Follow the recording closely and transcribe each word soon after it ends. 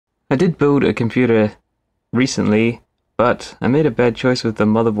I did build a computer recently, but I made a bad choice with the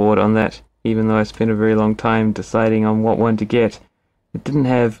motherboard on that, even though I spent a very long time deciding on what one to get. It didn't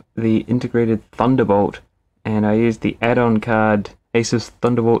have the integrated Thunderbolt, and I used the add-on card Asus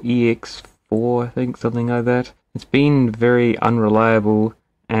Thunderbolt EX4, I think, something like that. It's been very unreliable,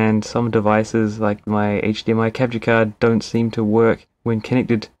 and some devices like my HDMI capture card don't seem to work when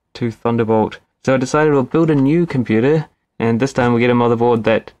connected to Thunderbolt. So I decided we'll build a new computer, and this time we'll get a motherboard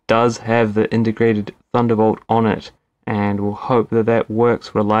that does have the integrated Thunderbolt on it, and we'll hope that that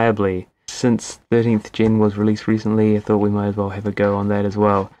works reliably. Since 13th Gen was released recently, I thought we might as well have a go on that as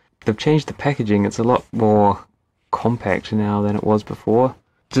well. They've changed the packaging, it's a lot more compact now than it was before.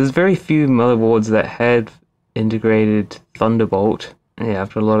 There's very few motherboards that had integrated Thunderbolt. Yeah,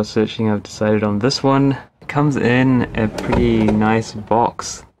 after a lot of searching I've decided on this one. It comes in a pretty nice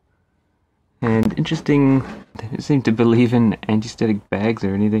box. And interesting, they don't seem to believe in anti-static bags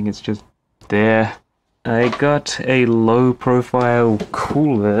or anything, it's just there. I got a low profile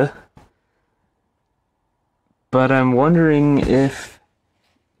cooler, but I'm wondering if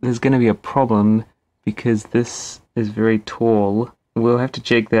there's going to be a problem because this is very tall. We'll have to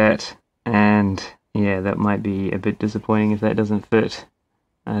check that, and yeah, that might be a bit disappointing if that doesn't fit.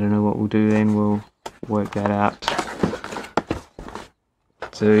 I don't know what we'll do then, we'll work that out.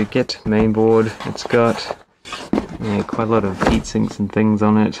 So get Mainboard, it's got quite a lot of heat sinks and things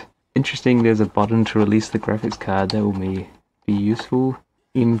on it. Interesting, there's a button to release the graphics card, that will be useful.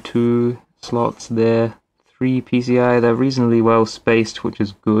 M2 slots there, 3 PCIe, they're reasonably well spaced, which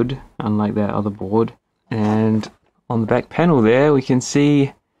is good, unlike that other board. And on the back panel there, we can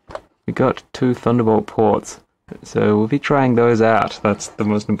see we got 2 Thunderbolt ports. So we'll be trying those out, that's the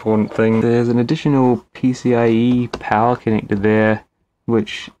most important thing. There's an additional PCIe power connector there,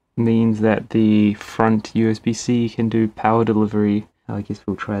 which means that the front USB-C can do power delivery. I guess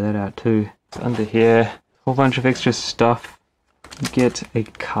we'll try that out too. Under here, a whole bunch of extra stuff. Get a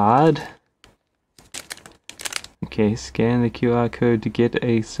card. Okay, scan the QR code to get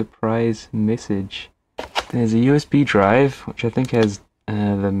a surprise message. There's a USB drive, which I think has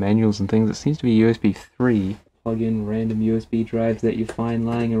the manuals and things. It seems to be USB 3. Plug in random USB drives that you find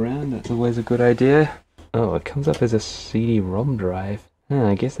lying around, that's always a good idea. Oh, it comes up as a CD-ROM drive.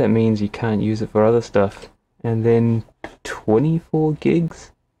 I guess that means you can't use it for other stuff. And then 24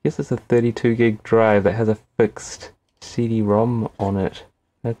 gigs? I guess it's a 32 gig drive that has a fixed CD-ROM on it.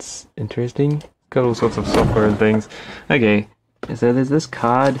 That's interesting. Got all sorts of software and things. Okay, so there's this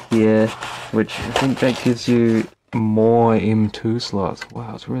card here, which I think that gives you more M2 slots.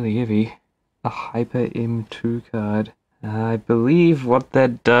 Wow, it's really heavy. A Hyper M2 card. I believe what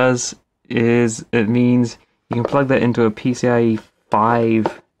that does is it means you can plug that into a PCIe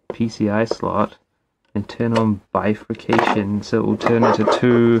 5 PCI slot and turn on bifurcation, so it will turn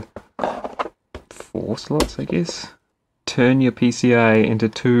into 4 slots, I guess. Turn your PCI into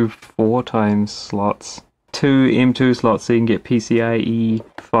 2 4x slots. 2 M2 slots so you can get PCIe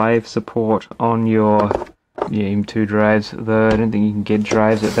 5 support on your M2 drives, though I don't think you can get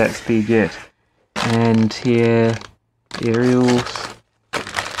drives at that speed yet. And here, aerials.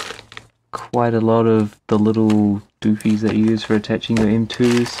 Quite a lot of the little doofies that you use for attaching your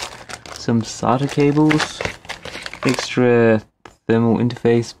M2s. Some SATA cables. Extra thermal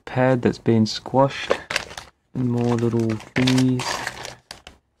interface pad that's been squashed. More little thingies.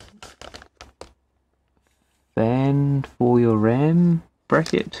 Fan for your RAM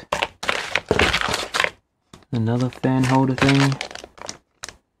bracket. Another fan holder thing.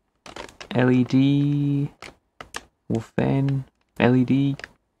 LED or fan. LED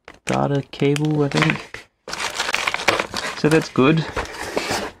data cable, I think. So that's good.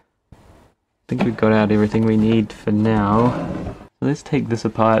 I think we've got out everything we need for now. So let's take this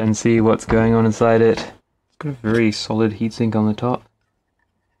apart and see what's going on inside it. It's got a very solid heatsink on the top.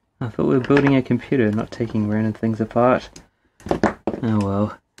 I thought we were building a computer, not taking random things apart. Oh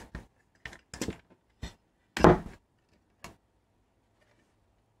well.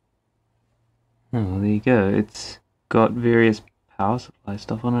 Oh, there you go. It's got various power supply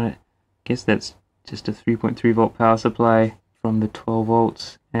stuff on it. I guess that's just a 3.3 volt power supply from the 12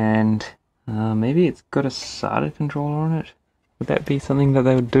 volts, and maybe it's got a SATA controller on it. Would that be something that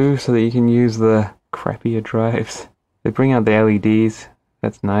they would do so that you can use the crappier drives? They bring out the LEDs,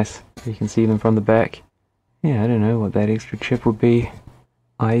 that's nice. You can see them from the back. Yeah, I don't know what that extra chip would be.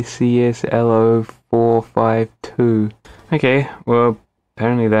 ICSLO452. Okay, well,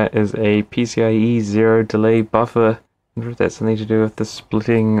 apparently that is a PCIe 0 delay buffer. I wonder if that's something to do with the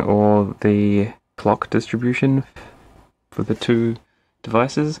splitting or the clock distribution for the two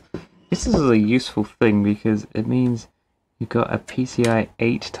devices. This is a useful thing because it means you've got a PCI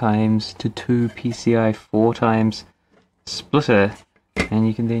 8 times to 2 PCI 4 times splitter, and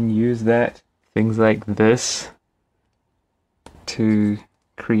you can then use that, things like this, to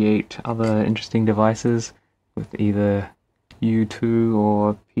create other interesting devices with either U2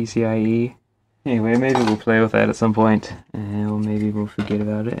 or PCIe. Anyway, maybe we'll play with that at some point, or maybe we'll forget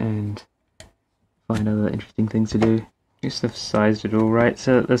about it and find other interesting things to do. Just have sized it all right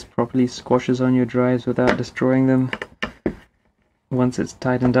so that this properly squashes on your drives without destroying them once it's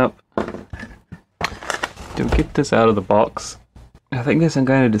tightened up. To get this out of the box, I think there's some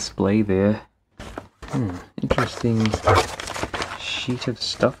kind of display there. Interesting sheet of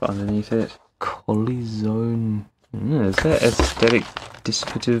stuff underneath it. Colizone. Is that aesthetic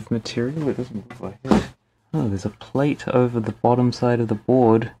dissipative material? It doesn't look like it. Oh, there's a plate over the bottom side of the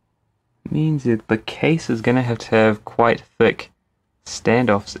board. It means that the case is going to have quite thick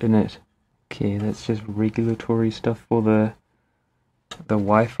standoffs in it. Okay, that's just regulatory stuff for the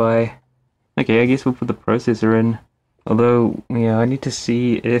Wi-Fi. Okay, I guess we'll put the processor in. Although, yeah, I need to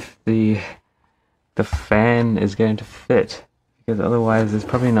see if the fan is going to fit, because otherwise there's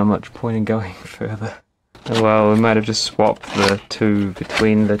probably not much point in going further. Oh well, we might have just swapped the two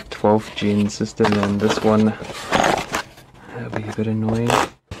between the 12th gen system and this one. That'll be a bit annoying.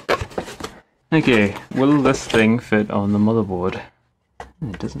 Okay, will this thing fit on the motherboard?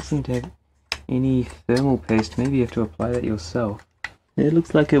 It doesn't seem to have any thermal paste. Maybe you have to apply that yourself. It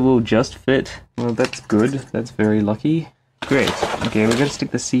looks like it will just fit. Well, that's good. That's very lucky. Great. Okay, we're going to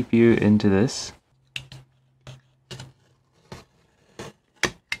stick the CPU into this.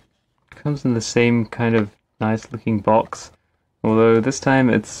 Comes in the same kind of nice looking box, although this time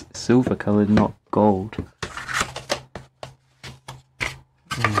it's silver colored, not gold.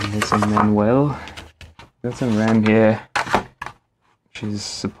 And there's some manual. Got some RAM here, which is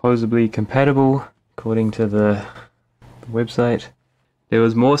supposedly compatible according to the website. There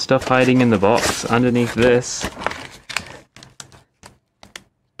was more stuff hiding in the box underneath this.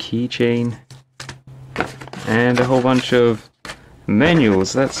 Keychain and a whole bunch of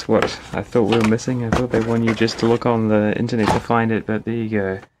manuals. That's what I thought we were missing. I thought they want you just to look on the internet to find it, but there you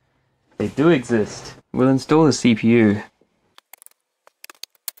go. They do exist. We'll install the CPU.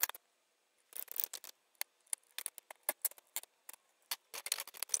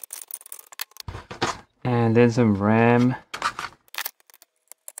 And then some RAM.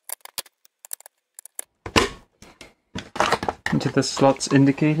 Into the slots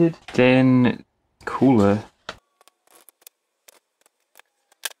indicated. Then cooler.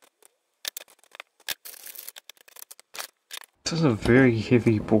 This is a very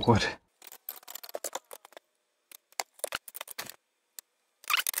heavy board.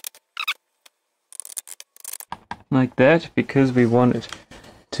 Like that, because we want it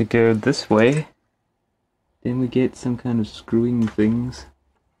to go this way. Then we get some kind of screwing things.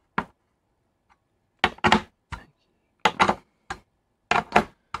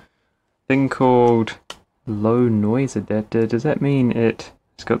 Thing called low noise adapter. Does that mean it's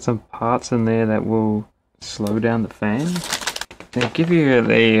got some parts in there that will slow down the fan? They give you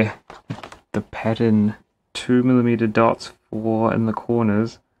the pattern 2mm dots, 4 in the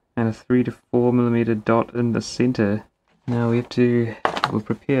corners, and a 3 to 4mm dot in the center. Now we'll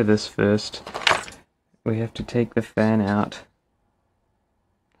prepare this first. We have to take the fan out.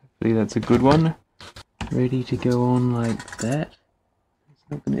 Hopefully that's a good one. Ready to go on like that.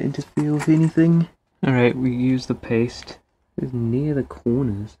 It's not going to interfere with anything. Alright, we use the paste. It's near the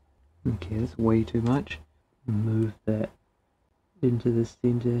corners. Okay, that's way too much. Move that into the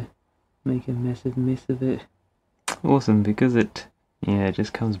center. Make a massive mess of it. Awesome, because it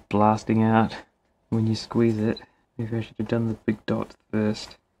just comes blasting out when you squeeze it. Maybe I should have done the big dot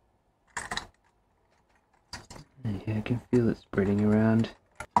first. Yeah, I can feel it spreading around.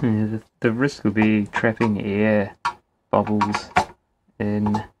 Yeah, the risk will be trapping air bubbles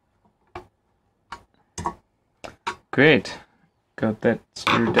in. Great, got that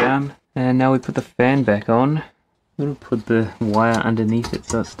screwed down. And now we put the fan back on. I'm going to put the wire underneath it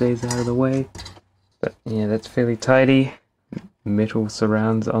so it stays out of the way. But yeah, that's fairly tidy. Metal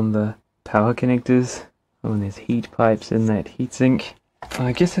surrounds on the power connectors. Oh, and there's heat pipes in that heatsink.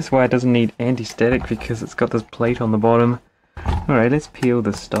 I guess that's why it doesn't need anti-static, because it's got this plate on the bottom. Alright, let's peel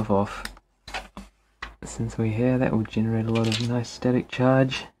this stuff off. Since we're here, that will generate a lot of nice static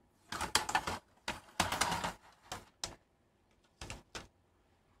charge.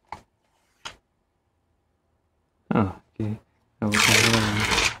 Oh, okay.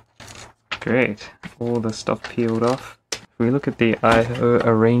 Great. All the stuff peeled off. If we look at the I/O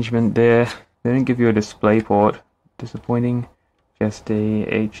arrangement there, they didn't give you a display port. Disappointing. Just a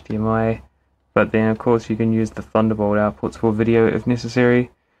HDMI but then of course you can use the Thunderbolt outputs for video if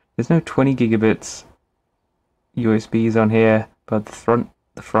necessary. There's no 20 gigabits USBs on here, but the front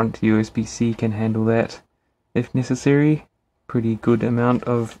USB-C can handle that if necessary. Pretty good amount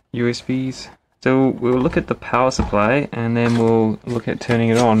of USBs. So we'll look at the power supply and then we'll look at turning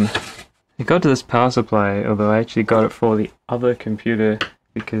it on. I got to this power supply, although I actually got it for the other computer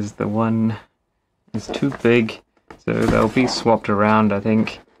because the one is too big, so they'll be swapped around, I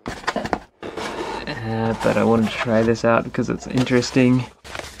think. But I wanted to try this out because it's interesting.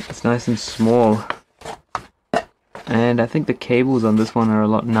 It's nice and small. And I think the cables on this one are a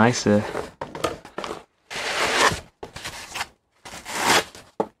lot nicer.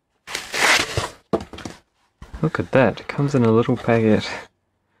 Look at that, it comes in a little packet.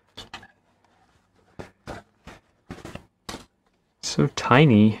 So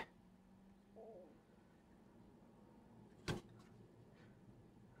tiny.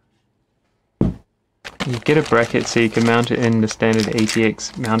 You get a bracket so you can mount it in the standard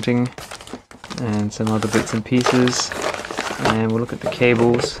ATX mounting and some other bits and pieces. And we'll look at the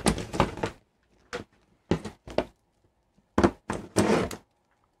cables.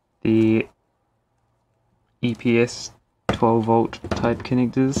 The EPS 12 volt type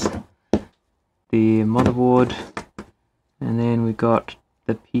connectors, the motherboard, and then we got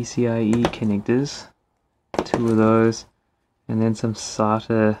the PCIe connectors, 2 of those, and then some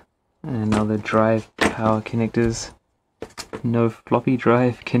SATA and other drive power connectors. No floppy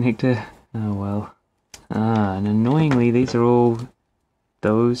drive connector. Oh well. And annoyingly these are all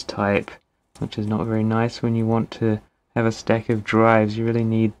those type, which is not very nice when you want to have a stack of drives. You really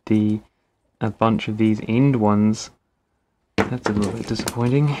need a bunch of these end ones. That's a little bit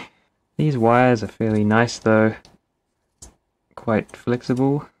disappointing. These wires are fairly nice though. Quite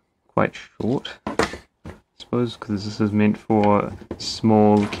flexible, quite short. I suppose because this is meant for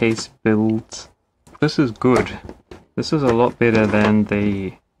small case builds. This is good. This is a lot better than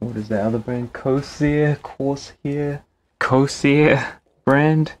the, what is the other brand? Corsair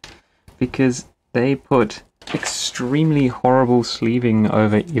brand, because they put extremely horrible sleeving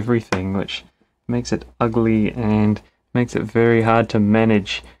over everything, which makes it ugly and makes it very hard to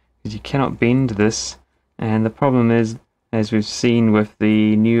manage because you cannot bend this. And the problem is, as we've seen with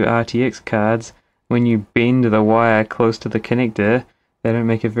the new RTX cards, when you bend the wire close to the connector, they don't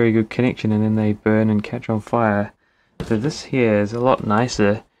make a very good connection and then they burn and catch on fire. So this here is a lot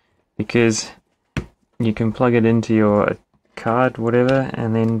nicer because you can plug it into your card, whatever,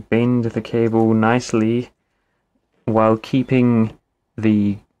 and then bend the cable nicely while keeping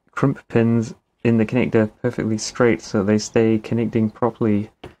the crimp pins in the connector perfectly straight so they stay connecting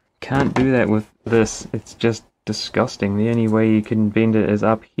properly. Can't do that with this, it's just disgusting. The only way you can bend it is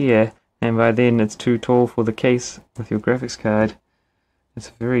up here, and by then it's too tall for the case with your graphics card. It's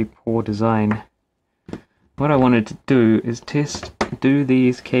a very poor design. What I wanted to do is test, do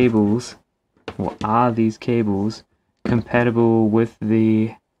these cables, or are these cables compatible with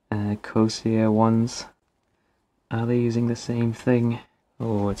the Corsair ones? Are they using the same thing?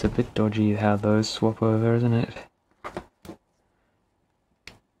 Oh, it's a bit dodgy how those swap over, isn't it?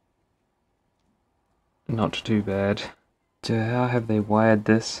 Not too bad. So how have they wired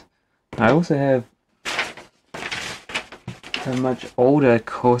this? I also have a much older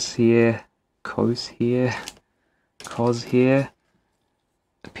Corsair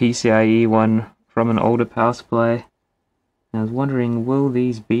PCIe one from an older power supply. I was wondering, will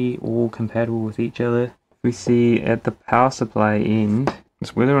these be all compatible with each other? We see at the power supply end,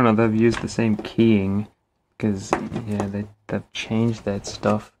 it's whether or not they've used the same keying, because yeah, they've changed that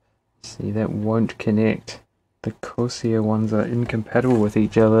stuff. See, that won't connect. The Corsair ones are incompatible with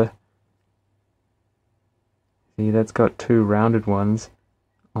each other. See, that's got 2 rounded ones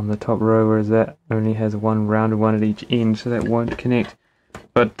on the top row, whereas that only has 1 rounded one at each end, so that won't connect.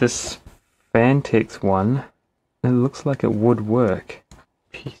 But this Phanteks one, it looks like it would work.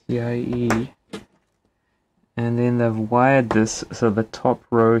 PCIe. And then they've wired this so the top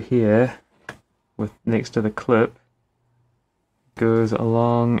row here, with next to the clip, goes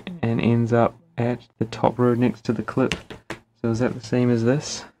along and ends up at the top row next to the clip. So is that the same as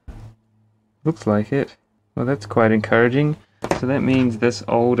this? Looks like it. Well, that's quite encouraging. So that means this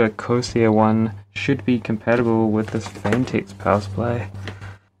older Corsair one should be compatible with this Phanteks power supply.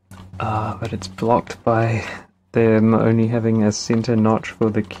 But it's blocked by them only having a center notch for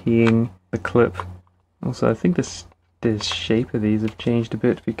the keying, the clip. Also, I think the shape of these have changed a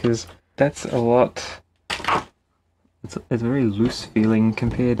bit because that's a lot. It's very loose feeling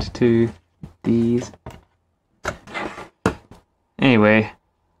compared to these. Anyway,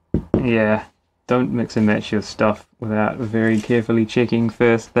 yeah, don't mix and match your stuff without very carefully checking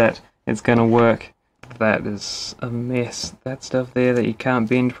first that it's gonna work. That is a mess. That stuff there that you can't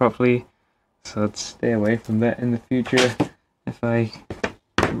bend properly. So let's stay away from that in the future if I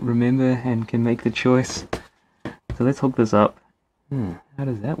remember and can make the choice. So let's hook this up. How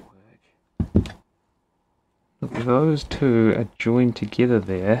does that work? Look, those two are joined together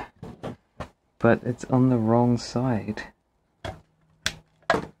there, but it's on the wrong side.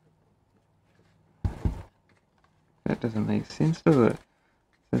 That doesn't make sense, does it?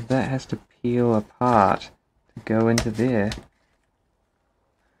 So that has to peel apart to go into there.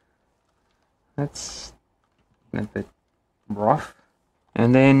 That's a bit rough.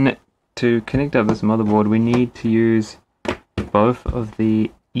 And then to connect up this motherboard, we need to use both of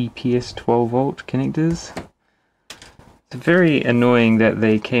the EPS 12 volt connectors. It's very annoying that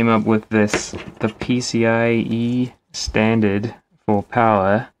they came up with this, the PCIe standard for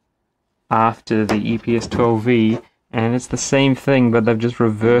power, after the EPS 12V, and it's the same thing, but they've just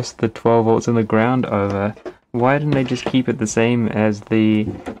reversed the 12 volts in the ground over. Why didn't they just keep it the same as the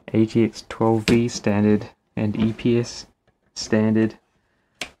ATX 12V standard and EPS standard?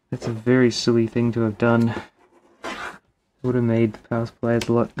 That's a very silly thing to have done. It would have made the power supplies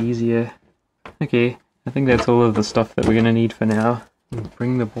a lot easier. Okay, I think that's all of the stuff that we're going to need for now.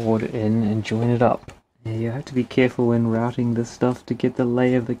 Bring the board in and join it up. Yeah, you have to be careful when routing this stuff to get the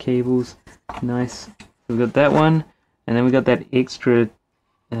lay of the cables nice. So we've got that one, and then we got that extra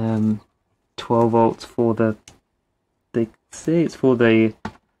 12 volts for they say it's for the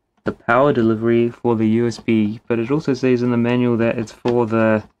power delivery for the USB, but it also says in the manual that it's for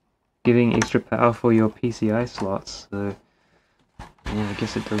the giving extra power for your PCI slots. So yeah, I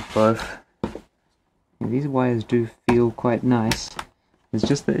guess it does both. These wires do feel quite nice. It's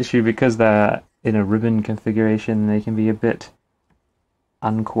just the issue because they're in a ribbon configuration, they can be a bit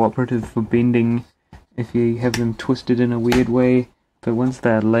uncooperative for bending if you have them twisted in a weird way, but once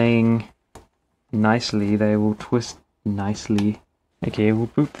they're laying nicely, they will twist nicely. Okay, we'll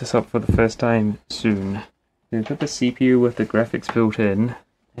boot this up for the first time soon. We've got the CPU with the graphics built in,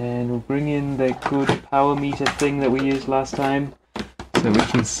 and we'll bring in the good power meter thing that we used last time, so we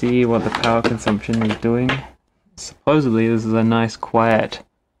can see what the power consumption is doing. Supposedly this is a nice quiet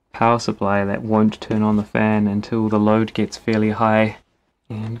power supply that won't turn on the fan until the load gets fairly high.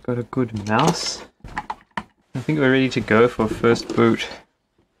 And got a good mouse. I think we're ready to go for first boot.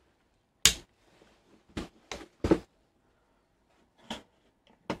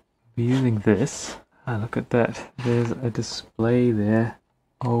 We're using this. Look at that. There's a display there.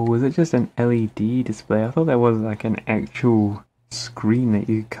 Oh, was it just an LED display? I thought that was like an actual screen that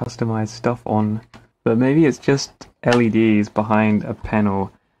you customize stuff on. But maybe it's just LEDs behind a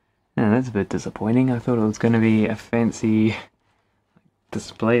panel. And that's a bit disappointing. I thought it was going to be a fancy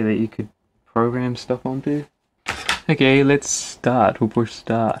display that you could program stuff onto. Okay, let's start. We'll push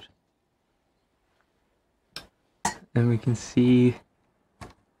start. And we can see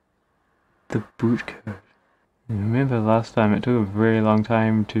the boot code. And remember last time it took a very long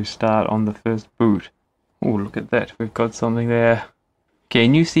time to start on the first boot. Oh, look at that. We've got something there. Okay,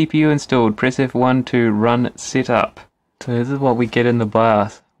 new CPU installed. Press F1 to run setup. So this is what we get in the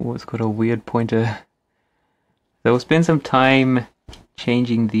BIOS. Oh, it's got a weird pointer. So we'll spend some time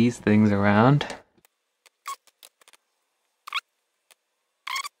changing these things around.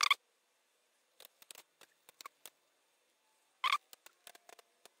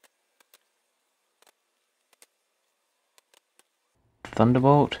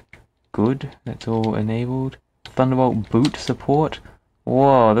 Thunderbolt, good, that's all enabled. Thunderbolt boot support.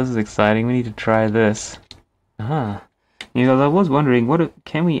 Whoa, this is exciting, we need to try this. Ah. You know, I was wondering,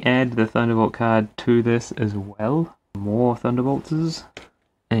 can we add the Thunderbolt card to this as well? More Thunderbolts?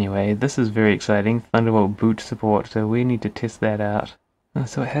 Anyway, this is very exciting. Thunderbolt boot support, so we need to test that out. Oh,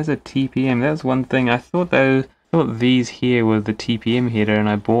 so it has a TPM. That's one thing. I thought these here were the TPM header, and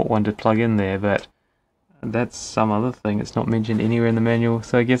I bought one to plug in there, but that's some other thing. It's not mentioned anywhere in the manual,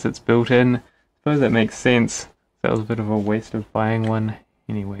 so I guess it's built in. I suppose that makes sense. That was a bit of a waste of buying one.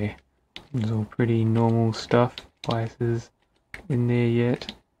 Anyway, it's all pretty normal stuff. Biases in there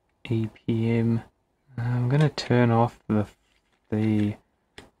yet. APM. I'm gonna turn off the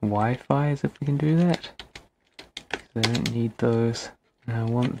Wi-Fi's if we can do that. I don't need those. I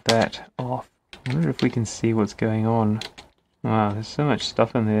want that off. I wonder if we can see what's going on. Wow, there's so much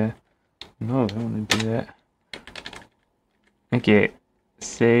stuff in there. No, I don't want to do that. Okay,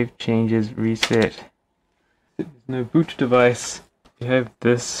 save changes, reset. There's no boot device. We have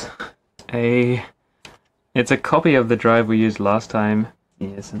this. It's a copy of the drive we used last time.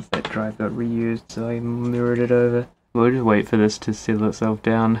 Yeah, since that drive got reused, so I mirrored it over. We'll just wait for this to settle itself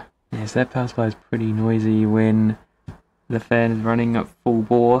down. Yes, that power supply is pretty noisy when the fan is running at full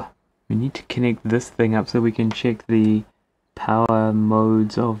bore. We need to connect this thing up so we can check the power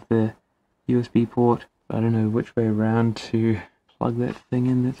modes of the USB port. I don't know which way around to plug that thing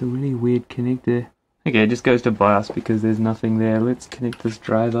in. That's a really weird connector. Okay, it just goes to BIOS because there's nothing there. Let's connect this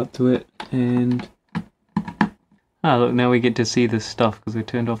drive up to it, and ah, look, now we get to see this stuff because we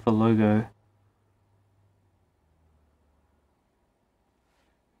turned off the logo.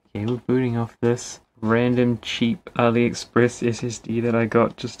 Okay, we're booting off this random cheap AliExpress SSD that I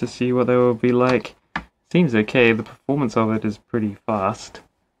got just to see what they will be like. Seems okay, the performance of it is pretty fast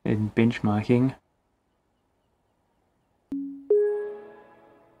in benchmarking.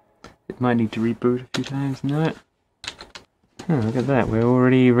 It might need to reboot a few times, no? Oh, look at that, we're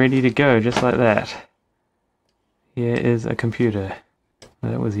already ready to go, just like that. Here is a computer.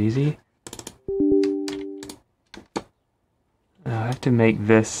 Well, that was easy. I have to make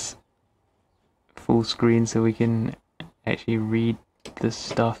this full screen so we can actually read this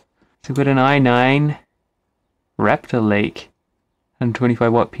stuff. So we've got an i9 Raptor Lake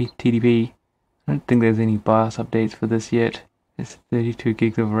 125 watt TDP. I don't think there's any BIOS updates for this yet. It's 32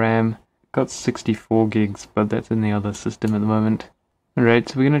 gigs of RAM. Got 64 gigs, but that's in the other system at the moment. Alright,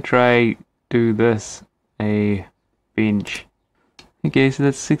 so we're gonna try do this. A bench. Okay, so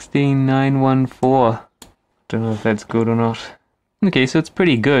that's 16914. Don't know if that's good or not. Okay, so it's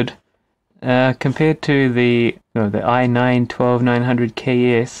pretty good. Compared to the i9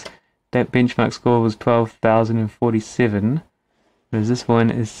 12900KS, that benchmark score was 12,047, whereas this one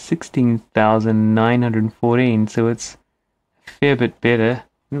is 16,914, so it's a fair bit better.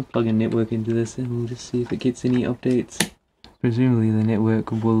 I'm going to plug a network into this and we'll just see if it gets any updates. Presumably the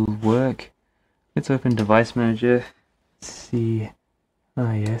network will work. Let's open Device Manager. Let's see.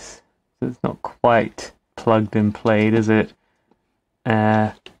 Ah, yes. So it's not quite plugged and played, is it?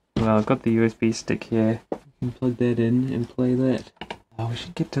 Well, I've got the USB stick here. You can plug that in and play that. Oh, we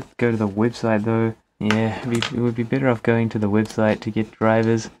should get to go to the website though. Yeah, it would be better off going to the website to get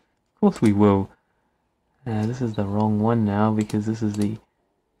drivers. Of course we will. This is the wrong one now because this is the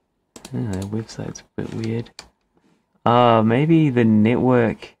website's a bit weird. Maybe the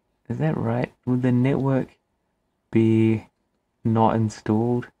network. Is that right? Would the network be not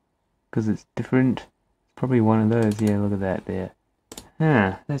installed because it's different? Probably one of those. Yeah, look at that there.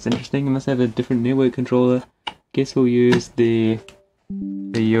 Ah, that's interesting. It must have a different network controller. Guess we'll use the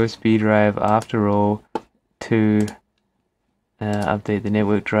USB drive after all to update the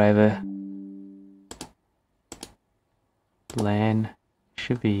network driver. LAN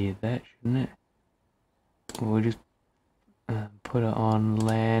should be that, shouldn't it? We'll just put it on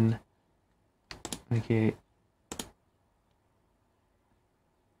LAN. Okay.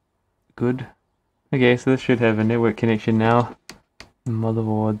 Good. Okay, so this should have a network connection now.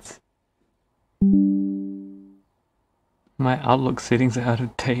 Motherboards. My Outlook settings are out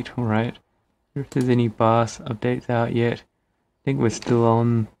of date, alright. If there's any BIOS updates out yet. I think we're still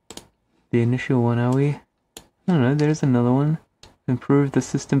on the initial one, are we? I don't know, there's another one. Improve the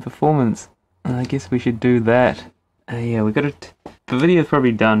system performance. I guess we should do that. Yeah, we got it. The video's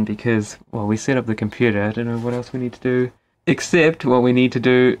probably done because, well, we set up the computer. I don't know what else we need to do. Except what we need to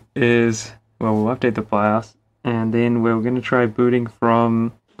do is, well, we'll update the BIOS. And then we're going to try booting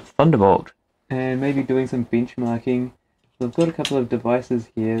from Thunderbolt. And maybe doing some benchmarking. So I've got a couple of devices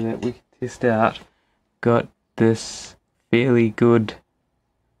here that we can test out. Got this fairly good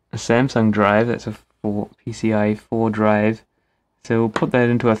Samsung drive. That's a PCIe 4 drive. So we'll put that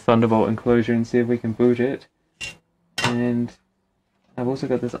into a Thunderbolt enclosure and see if we can boot it. And I've also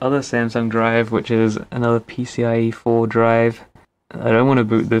got this other Samsung drive, which is another PCIe 4 drive. I don't want to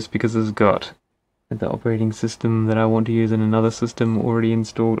boot this because it's got the operating system that I want to use in another system already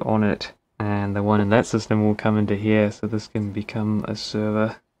installed on it. And the one in that system will come into here, so this can become a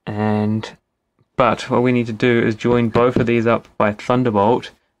server. But what we need to do is join both of these up by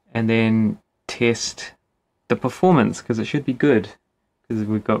Thunderbolt and then test the performance, because it should be good, because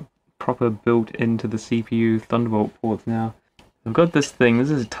we've got proper built into the CPU Thunderbolt ports now. I've got this thing,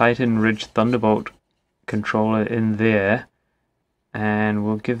 this is a Titan Ridge Thunderbolt controller in there, and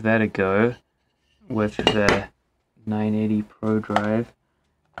we'll give that a go with the 980 Pro drive,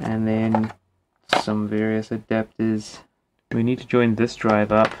 and then some various adapters. We need to join this drive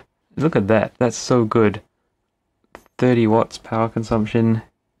up. Look at that, that's so good. 30 watts power consumption.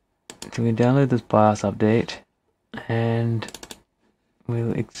 So we download this BIOS update and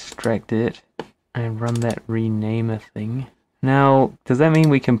we'll extract it and run that renamer thing. Now, does that mean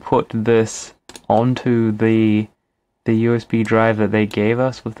we can put this onto the USB drive that they gave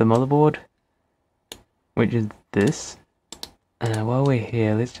us with the motherboard? Which is this? While we're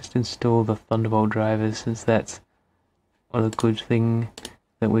here, let's just install the Thunderbolt drivers, since that's a good thing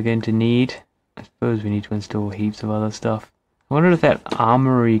that we're going to need. I suppose we need to install heaps of other stuff. I wonder if that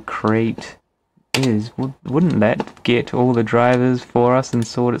armory crate wouldn't that get all the drivers for us and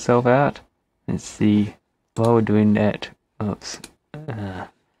sort itself out? Let's see. While we're doing that,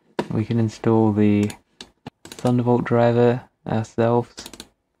 we can install the Thunderbolt driver ourselves.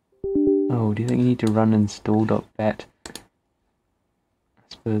 Oh, do you think you need to run install.bat? I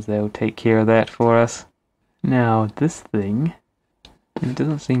suppose they'll take care of that for us. Now, this thing, it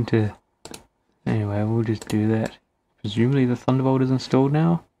doesn't seem to... Anyway, we'll just do that. Presumably the Thunderbolt is installed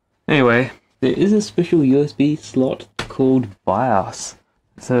now? Anyway, there is a special USB slot called BIOS.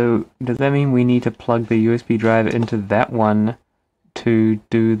 So, does that mean we need to plug the USB drive into that one to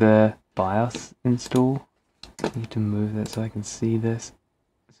do the BIOS install? I need to move that so I can see this.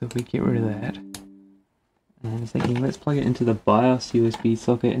 So if we get rid of that, and I was thinking let's plug it into the BIOS USB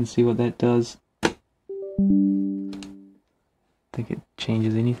socket and see what that does. I think it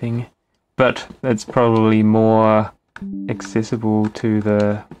changes anything, but that's probably more accessible to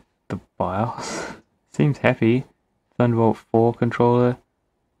the BIOS. Seems happy. Thunderbolt 4 controller,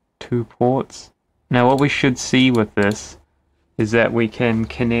 2 ports. Now what we should see with this is that we can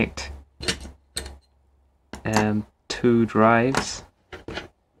connect 2 drives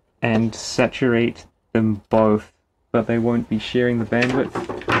and saturate them both, but they won't be sharing the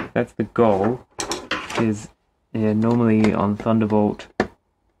bandwidth. That's the goal. Is normally on Thunderbolt,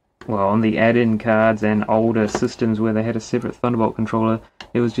 well, on the add-in cards and older systems where they had a separate Thunderbolt controller,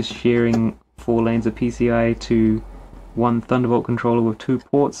 it was just sharing 4 lanes of PCIe to one Thunderbolt controller with 2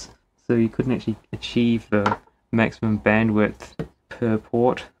 ports, so you couldn't actually achieve the maximum bandwidth per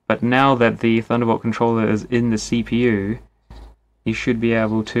port. But now that the Thunderbolt controller is in the CPU, you should be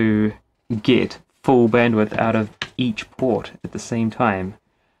able to get full bandwidth out of each port at the same time.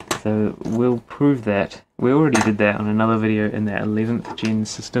 So we'll prove that. We already did that on another video in that 11th gen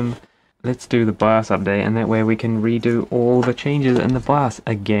system. Let's do the BIOS update, and that way we can redo all the changes in the BIOS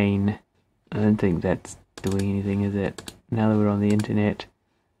again. I don't think that's doing anything, is it? Now that we're on the internet,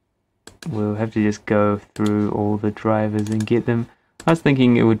 we'll have to just go through all the drivers and get them. I was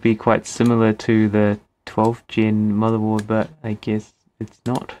thinking it would be quite similar to the 12th gen motherboard, but I guess it's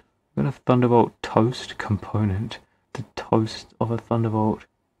not. We've got a Thunderbolt toast component. The toast of a Thunderbolt.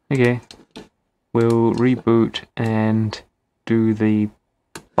 Okay, we'll reboot and do the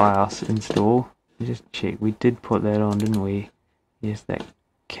BIOS install. Just check, we did put that on, didn't we? Yes, that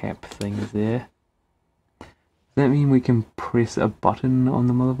cap thing is there. Does that mean we can press a button on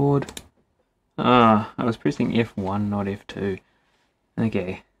the motherboard? Ah, I was pressing F1, not F2.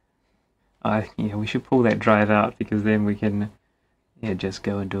 Okay. Yeah, we should pull that drive out because then we can just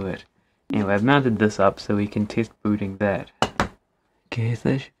go and do it. Anyway, I've mounted this up so we can test booting that. Okay, so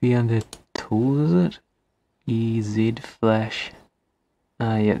that should be under tools, is it? EZ flash.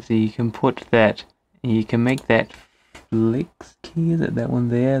 Yeah, so you can put that, you can make that flex key, is it that one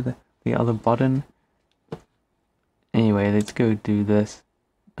there, the other button? Anyway, let's go do this.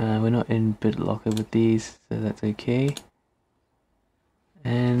 We're not in BitLocker with these, so that's okay.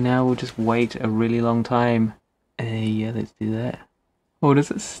 And now we'll just wait a really long time. Yeah, let's do that. Oh,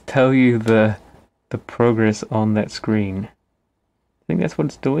 does it tell you the progress on that screen? I think that's what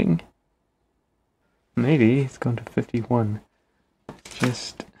it's doing. Maybe it's gone to 51.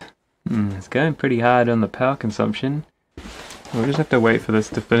 Just it's going pretty hard on the power consumption. We'll just have to wait for this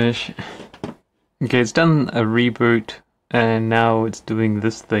to finish. Okay, it's done a reboot and now it's doing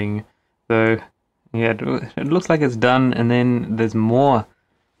this thing. So yeah, it looks like it's done, and then there's more.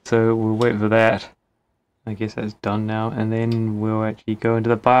 So we'll wait for that. I guess that's done now, and then we'll actually go into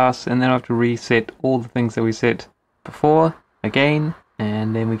the BIOS, and then I'll have to reset all the things that we set before again,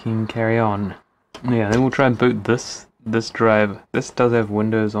 and then we can carry on. Yeah, then we'll try and boot this drive. This does have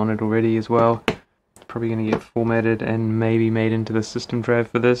Windows on it already as well. It's probably going to get formatted and maybe made into the system drive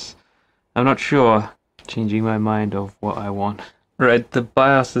for this. I'm not sure. Changing my mind of what I want. Right, the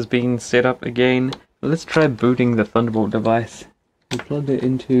BIOS is being set up again. Let's try booting the Thunderbolt device. We plugged it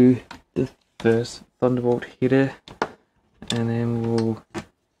into the first Thunderbolt header, and then we'll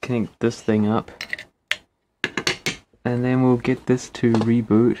connect this thing up, and then we'll get this to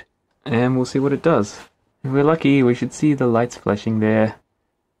reboot, and we'll see what it does. If we're lucky, we should see the lights flashing there.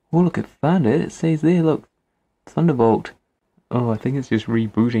 Oh, look, it found it. It says there, look, Thunderbolt. Oh, I think it's just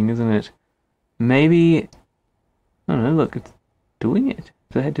rebooting, isn't it? Maybe, I don't know, look, it's doing it.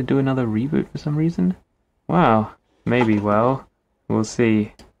 So I had to do another reboot for some reason? Wow, maybe, well, we'll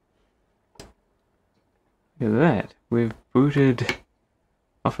see. Look at that, we've booted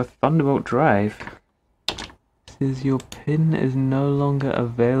off a Thunderbolt drive. It says your pin is no longer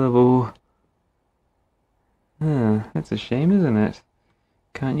available. That's a shame, isn't it?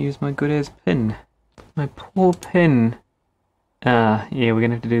 Can't use my good ass pin. My poor pin. Yeah, we're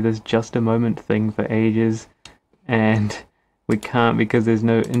gonna have to do this just a moment thing for ages, and we can't because there's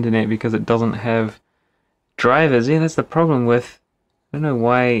no internet because it doesn't have drivers. Yeah, that's the problem with, I don't know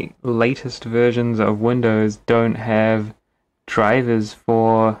why latest versions of Windows don't have drivers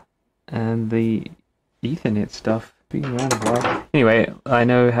for the Ethernet stuff. Been around a while. Anyway, I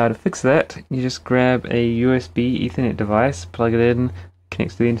know how to fix that. You just grab a USB Ethernet device, plug it in,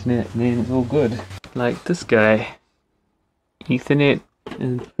 connects to the internet, and then it's all good. Like this guy. Ethernet,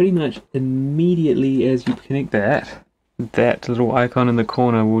 and pretty much immediately as you connect that little icon in the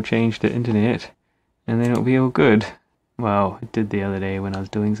corner will change to internet, and then it'll be all good. Well, it did the other day when I was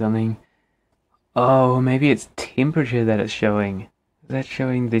doing something. Oh, maybe it's temperature that it's showing. Is that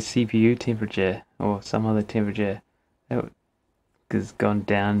showing the CPU temperature or some other temperature? That has gone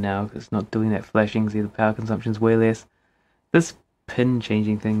down now because it's not doing that flashing. See, the power consumption's way less. This pin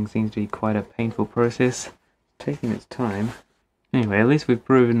changing thing seems to be quite a painful process, taking its time. Anyway, at least we've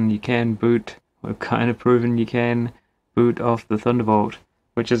proven you can boot, we've kind of proven you can boot off the Thunderbolt,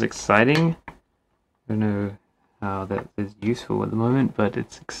 which is exciting. I don't know how that is useful at the moment, but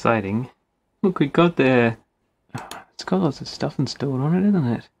it's exciting. Look, we got there. It's got lots of stuff installed on it, isn't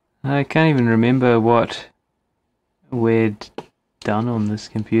it? I can't even remember what we'd done on this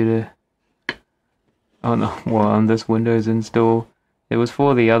computer. Oh no, well, on this Windows install. It was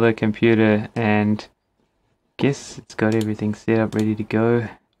for the other computer, and guess it's got everything set up ready to go.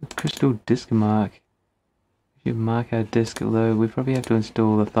 Crystal disk mark. We should mark our disk, although we probably have to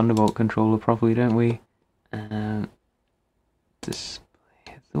install the Thunderbolt controller properly, don't we? Display.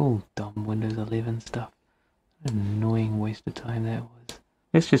 It's all dumb Windows 11 stuff. What an annoying waste of time that was.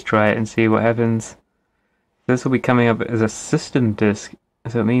 Let's just try it and see what happens. This will be coming up as a system disk,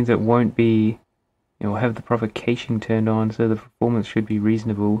 so it means it won't be, it will have the proper caching turned on, so the performance should be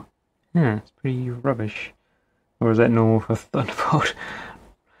reasonable. Yeah, it's pretty rubbish. Or is that normal for Thunderbolt?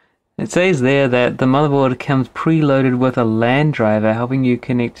 It says there that the motherboard comes preloaded with a LAN driver helping you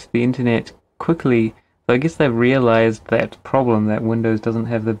connect to the internet quickly. So I guess they've realized that problem, that Windows doesn't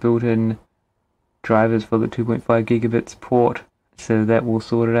have the built-in drivers for the 2.5 gigabits port. So that will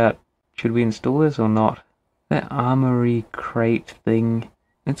sort it out. Should we install this or not? That armory crate thing,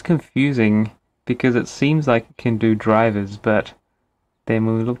 it's confusing because it seems like it can do drivers, but then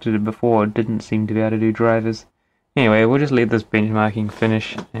when we looked at it before, it didn't seem to be able to do drivers. Anyway, we'll just let this benchmarking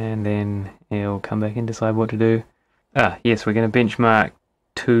finish, and then it'll come back and decide what to do. Ah, yes, we're going to benchmark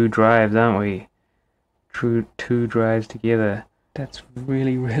 2 drives, aren't we? Two drives together. That's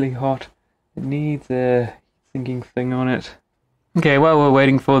really, really hot. It needs a sinking thing on it. Okay, while we're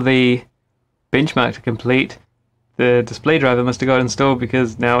waiting for the benchmark to complete, the display driver must have got installed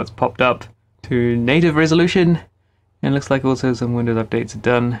because now it's popped up to native resolution, and looks like also some Windows updates are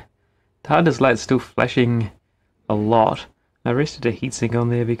done. The hard disk light's still flashing a lot. I rested a heatsink on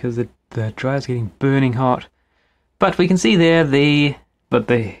there because the drive's getting burning hot. But we can see there the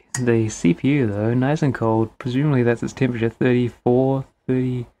CPU though, nice and cold. Presumably that's its temperature, 34,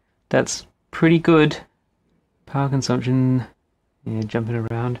 30. That's pretty good. Power consumption, yeah, jumping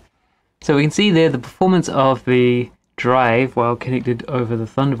around. So we can see there the performance of the drive while connected over the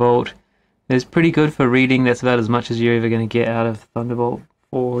Thunderbolt is pretty good for reading. That's about as much as you're ever going to get out of Thunderbolt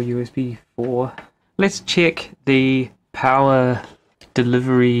 4 USB 4. Let's check the power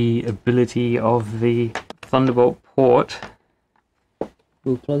delivery ability of the Thunderbolt port.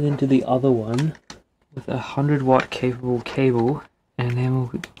 We'll plug into the other one with a 100-watt capable cable, and then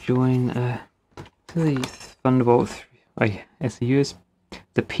we'll join the Thunderbolt 3. Oh yeah, it's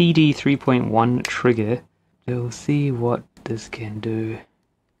the PD 3.1 trigger. So we'll see what this can do.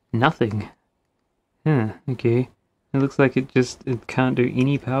 Nothing. Huh, okay. It looks like it can't do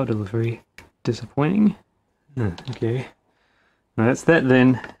any power delivery. Disappointing. Okay. Well, that's that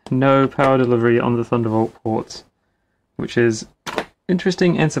then. No power delivery on the Thunderbolt ports, which is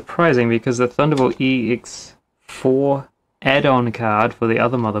interesting and surprising because the Thunderbolt EX4 add-on card for the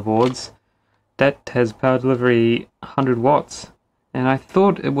other motherboards, that has power delivery 100 watts. And I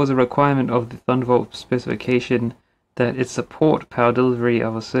thought it was a requirement of the Thunderbolt specification that it support power delivery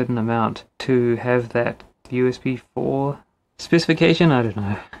of a certain amount to have that USB 4 specification. I don't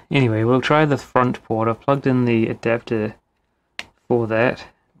know. Anyway, we'll try the front port. I've plugged in the adapter for that.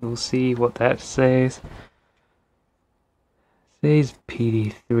 We'll see what that says. It says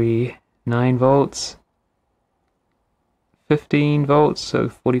PD3, 9 volts, 15 volts, so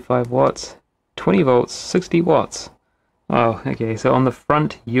 45 watts, 20 volts, 60 watts. Oh, okay, so on the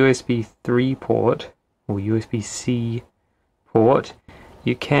front USB 3 port, or USB-C port,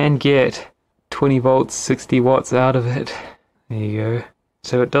 you can get 20 volts, 60 watts out of it. There you go.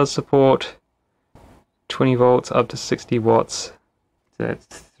 So it does support 20 volts up to 60 watts. So that's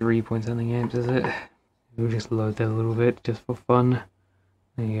 3 point something amps, is it? We'll just load that a little bit just for fun.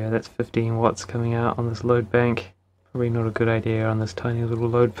 There you go, that's 15 watts coming out on this load bank. Probably not a good idea on this tiny little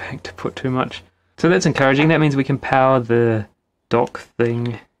load bank to put too much. So that's encouraging. That means we can power the dock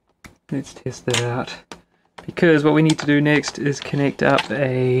thing. Let's test that out. Because what we need to do next is connect up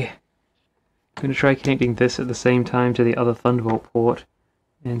a... I'm going to try connecting this at the same time to the other Thunderbolt port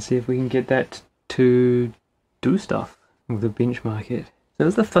and see if we can get that to do stuff with the benchmark it. So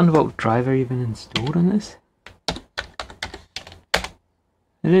is the Thunderbolt driver even installed on this?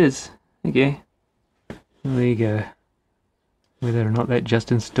 It is. Okay. There you go. Whether or not that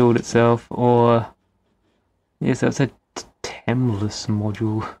just installed itself or... Yes, that's a TAMless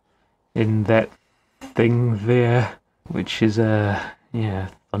module in that thing there, which is a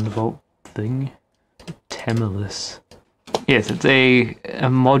Thunderbolt thing. TAMless. Yes, it's a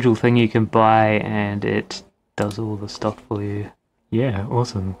module thing you can buy and it does all the stuff for you. Yeah,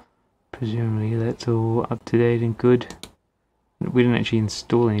 awesome. Presumably that's all up to date and good. We didn't actually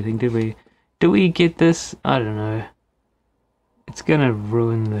install anything, did we? Did we get this? I don't know. It's gonna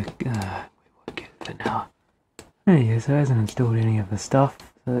ruin the... we won't get it for now. There you go, so it hasn't installed any of the stuff,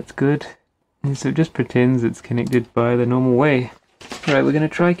 so that's good. And so it just pretends it's connected by the normal way. Alright, we're gonna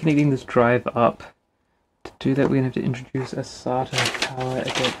try connecting this drive up. To do that, we're gonna have to introduce a SATA power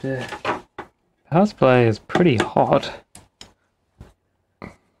adapter. Power supply is pretty hot. I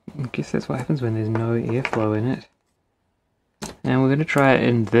guess that's what happens when there's no airflow in it. And we're going to try it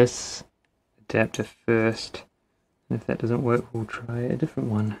in this adapter first. And if that doesn't work, we'll try a different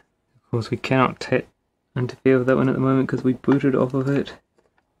one. Of course, we cannot interfere with that one at the moment because we booted off of it.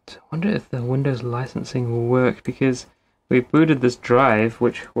 So I wonder if the Windows licensing will work, because we booted this drive,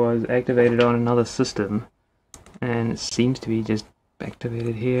 which was activated on another system, and it seems to be just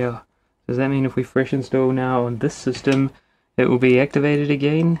activated here. Does that mean if we fresh install now on this system, it will be activated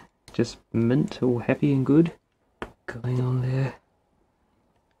again? Just mint, all happy and good going on there.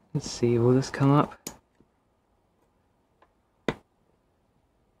 Let's see, will this come up?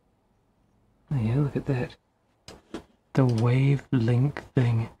 Oh yeah, look at that. The wave link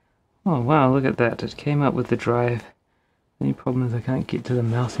thing. Oh wow, look at that. It came up with the drive. The only problem is I can't get to the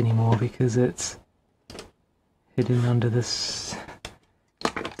mouse anymore because it's hidden under this.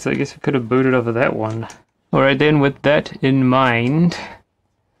 So I guess we could have booted over that one. Alright then, with that in mind,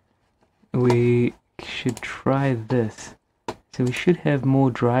 we should try this. So we should have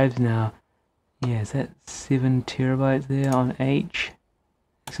more drives now. Yeah, is that 7 terabytes there on H?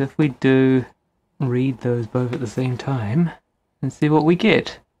 So if we do read those both at the same time, and see what we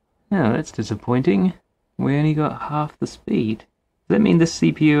get. Oh, that's disappointing. We only got half the speed. Does that mean this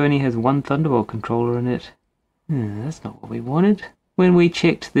CPU only has one Thunderbolt controller in it? That's not what we wanted. When we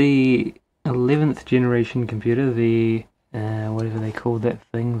checked the 11th generation computer, the whatever they called that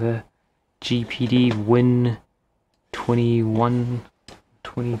thing, the GPD Win 21,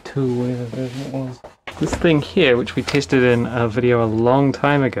 22, whatever version it was. This thing here, which we tested in a video a long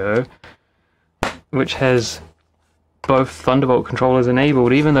time ago, which has both Thunderbolt controllers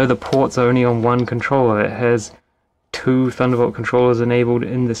enabled, even though the ports are only on one controller, it has 2 Thunderbolt controllers enabled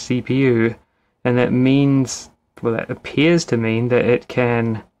in the CPU, and that means, well, that appears to mean that it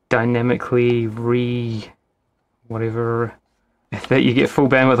can dynamically whatever, that you get full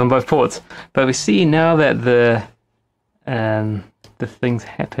bandwidth on both ports. But we see now that the thing's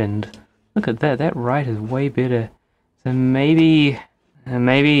happened. Look at that, that write is way better. So maybe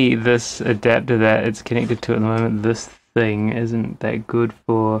this adapter that it's connected to at the moment, this thing, isn't that good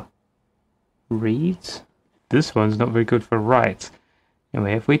for reads. This one's not very good for writes.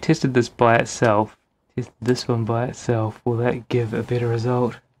 Anyway, if we tested this by itself, test this one by itself, will that give a better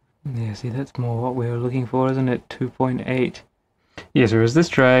result? Yeah, see, that's more what we were looking for, isn't it? 2.8. Yes, whereas this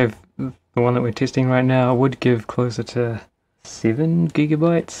drive, the one that we're testing right now, would give closer to 7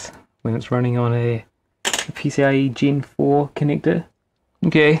 gigabytes when it's running on a PCIe Gen 4 connector.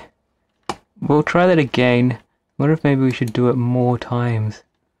 Okay, we'll try that again. I wonder if maybe we should do it more times,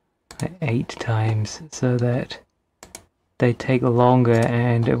 like 8 times, so that they take longer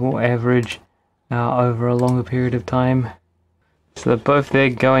and it will average out over a longer period of time. So they're both there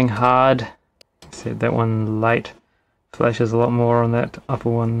going hard. Except that one light flashes a lot more on that upper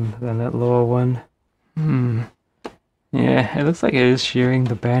one than that lower one. Yeah, it looks like it is sharing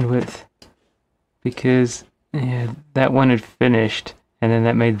the bandwidth, because yeah, that one had finished and then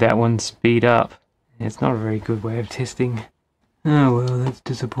that made that one speed up. It's not a very good way of testing. Oh well, that's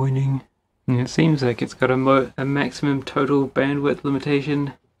disappointing. And it seems like it's got a maximum total bandwidth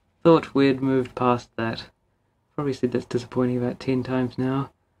limitation. Thought we'd moved past that. Probably said that's disappointing about 10 times now.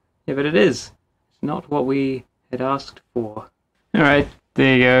 Yeah, but it is. It's not what we had asked for. Alright,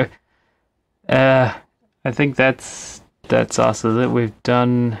 there you go. I think that's us, is it?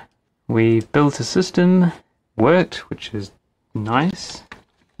 We built a system, worked, which is nice.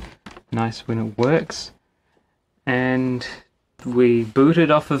 Nice when it works. And we booted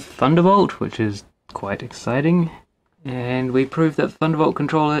off of Thunderbolt, which is quite exciting. And we proved that the Thunderbolt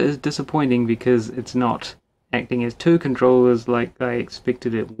controller is disappointing because it's not acting as two controllers like I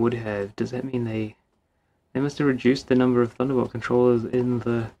expected it would have. Does that mean they must have reduced the number of Thunderbolt controllers in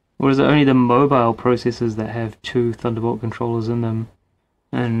the... Or is it only the mobile processors that have two Thunderbolt controllers in them?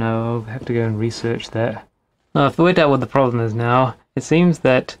 I don't know, I'll have to go and research that. I've worked out what the problem is now. It seems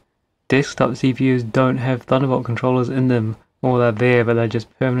that desktop CPUs don't have Thunderbolt controllers in them, or they're there but they're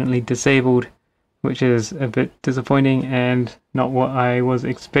just permanently disabled, which is a bit disappointing and not what I was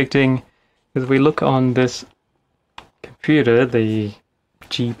expecting. If we look on this computer, the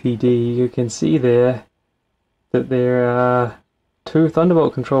GPD, you can see there that there are two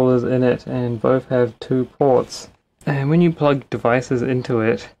Thunderbolt controllers in it and both have two ports. And when you plug devices into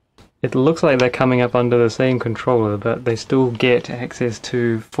it, it looks like they're coming up under the same controller, but they still get access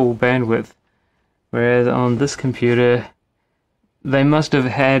to full bandwidth. Whereas on this computer, they must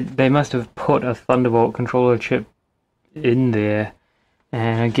have put a Thunderbolt controller chip in there.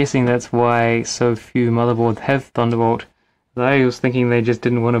 And I'm guessing that's why so few motherboards have Thunderbolt. I was thinking they just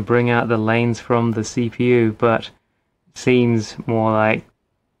didn't want to bring out the lanes from the CPU, but it seems more like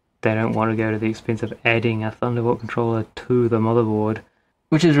they don't want to go to the expense of adding a Thunderbolt controller to the motherboard,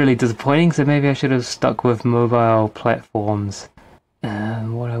 which is really disappointing, so maybe I should have stuck with mobile platforms.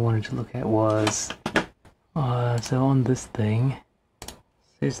 What I wanted to look at was, so on this thing, it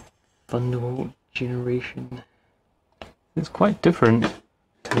says Thunderbolt generation. It's quite different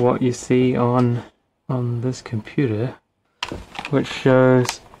to what you see on this computer, which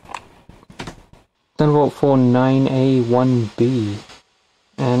shows Thunderbolt 49A1B,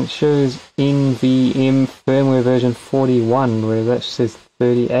 and it shows NVM firmware version 41, whereas that says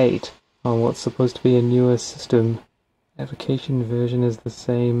 38 on what's supposed to be a newer system. Application version is the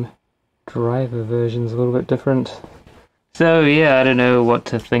same, driver version is a little bit different. So yeah, I don't know what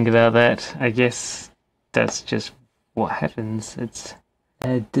to think about that. I guess that's just what happens. It's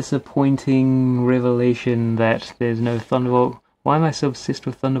a disappointing revelation that there's no Thunderbolt. Why am I so obsessed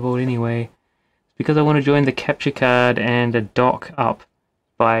with Thunderbolt anyway? It's because I want to join the capture card and a dock up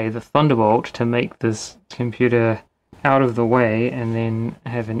by the Thunderbolt to make this computer out of the way and then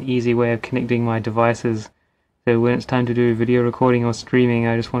have an easy way of connecting my devices. So when it's time to do video recording or streaming,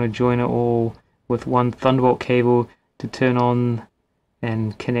 I just want to join it all with one Thunderbolt cable to turn on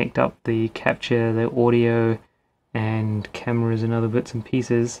and connect up the capture, the audio, and cameras and other bits and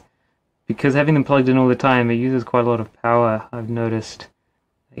pieces. Because having them plugged in all the time, it uses quite a lot of power. I've noticed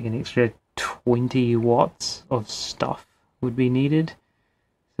like an extra 20 watts of stuff would be needed.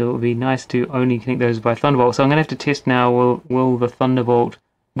 So it would be nice to only connect those by Thunderbolt. So I'm going to have to test now, will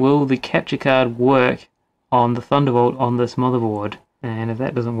the capture card work on the Thunderbolt on this motherboard? And if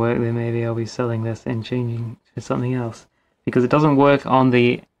that doesn't work, then maybe I'll be selling this and changing to something else. Because it doesn't work on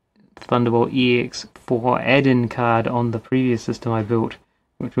the Thunderbolt EX4 add-in card on the previous system I built,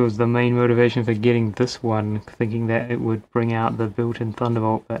 which was the main motivation for getting this one, thinking that it would bring out the built-in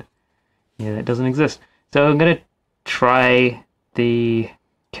Thunderbolt, but yeah, that doesn't exist. So I'm going to try the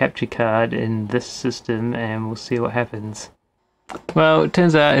capture card in this system and we'll see what happens. Well, it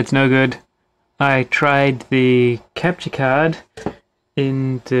turns out it's no good. I tried the capture card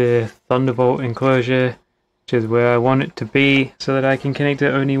in the Thunderbolt enclosure, which is where I want it to be, so that I can connect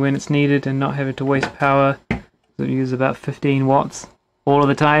it only when it's needed and not have it to waste power. So it uses about 15 watts all of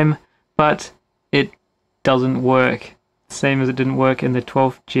the time, but it doesn't work. Same as it didn't work in the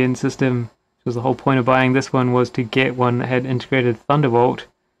 12th gen system, which was the whole point of buying this one, was to get one that had integrated Thunderbolt,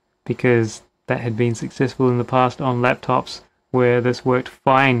 because that had been successful in the past on laptops where this worked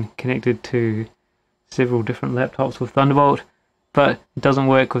fine connected to several different laptops with Thunderbolt, but it doesn't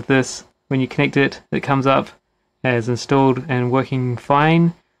work with this. When you connect it, it comes up as installed and working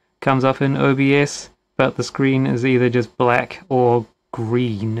fine, comes up in OBS, but the screen is either just black or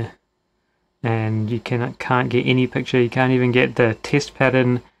green, and you can't get any picture. You can't even get the test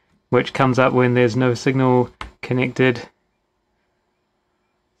pattern, which comes up when there's no signal connected.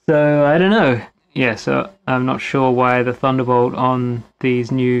 So I don't know. Yeah, so I'm not sure why the Thunderbolt on these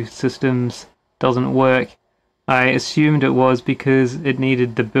new systems doesn't work. I assumed it was because it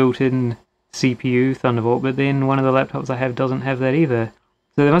needed the built-in CPU Thunderbolt, but then one of the laptops I have doesn't have that either.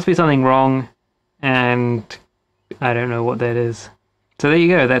 So there must be something wrong, and I don't know what that is. So there you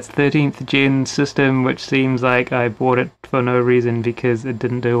go, that's 13th gen system, which seems like I bought it for no reason because it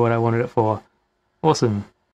didn't do what I wanted it for. Awesome.